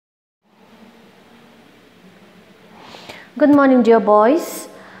Good morning, dear boys.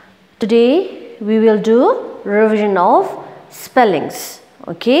 Today we will do revision of spellings.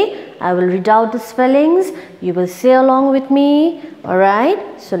 Okay, I will read out the spellings. You will say along with me.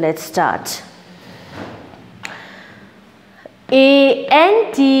 Alright, so let's start.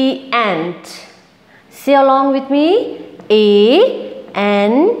 A-N-T, ant. Say along with me. A-N-T,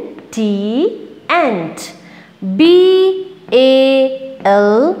 ant. B-A-L-L,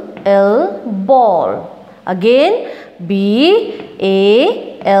 ball. Again, B-A-L-L,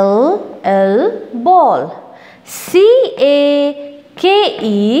 ball. C-A-K-E,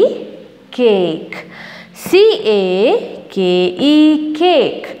 cake. C-A-K-E,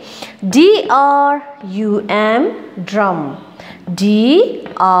 cake. D-R-U-M, drum. D-R-U-M,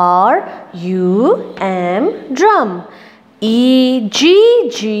 drum.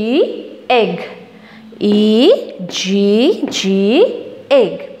 E-G-G, egg. E-G-G,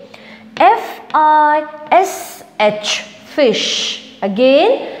 egg. F-I-S-H, fish.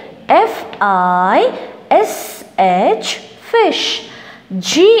 Again, F-I-S-H, fish.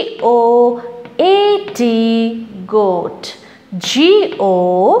 G-O-A-T, goat. G-O-A-T,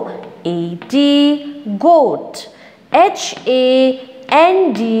 goat. H-A-N-D,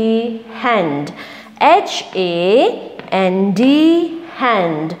 hand. H-A-N-D,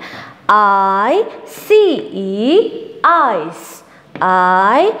 hand. I-C-E, eyes.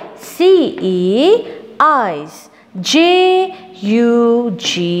 I-C-E, eyes.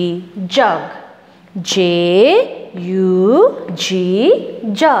 J-U-G, jug. J-U-G,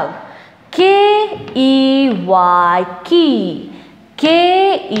 jug. K-E-Y, key.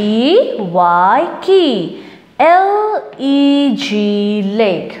 K-E-Y, key. L-E-G,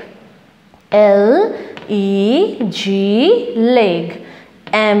 leg. L-E-G, leg.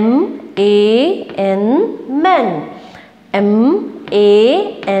 M-A-N, man.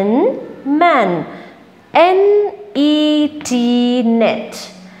 M-A-N, man. N-E-T,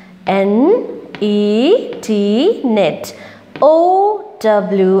 net. N-E-T, net.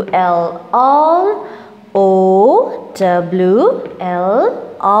 O-W-L, all. O-W-L,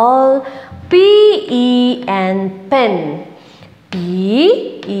 all. P-E-N, pen.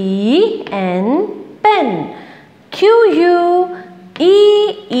 P-E-N, pen. Q-U-E-E-N,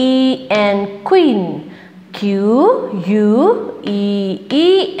 queen. Q-U-E-E-N,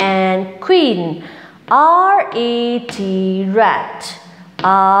 queen. R-A-T, rat.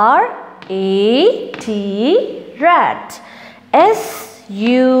 R-A-T, rat.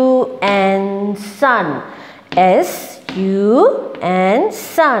 S-U-N, sun. S-U-N,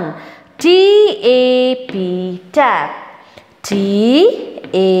 sun. T-A-P, tap.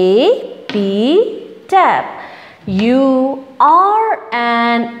 T-A-P, tap. U-R-N,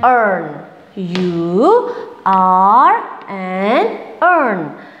 urn. U-R-N,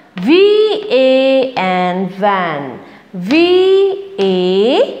 urn. V-A-N, van. V-A-N,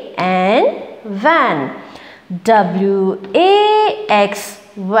 van. W-A-X,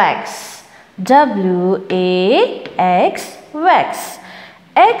 wax. W-A-X, wax.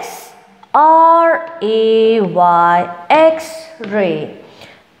 X-R-A-Y, X-ray.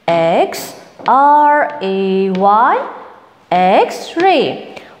 X-R-A-Y, X-ray.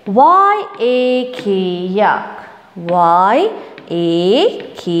 Y-A-K, yak.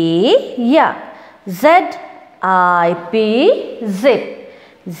 Y-A-K, yak. Z-I-P, zip.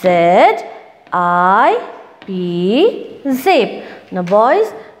 Z-I-P, zip. Now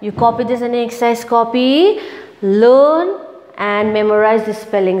boys, you copy this in an exercise copy. Learn and memorize the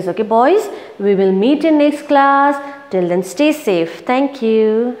spellings. Okay boys, we will meet in next class. Till then, stay safe. Thank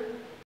you.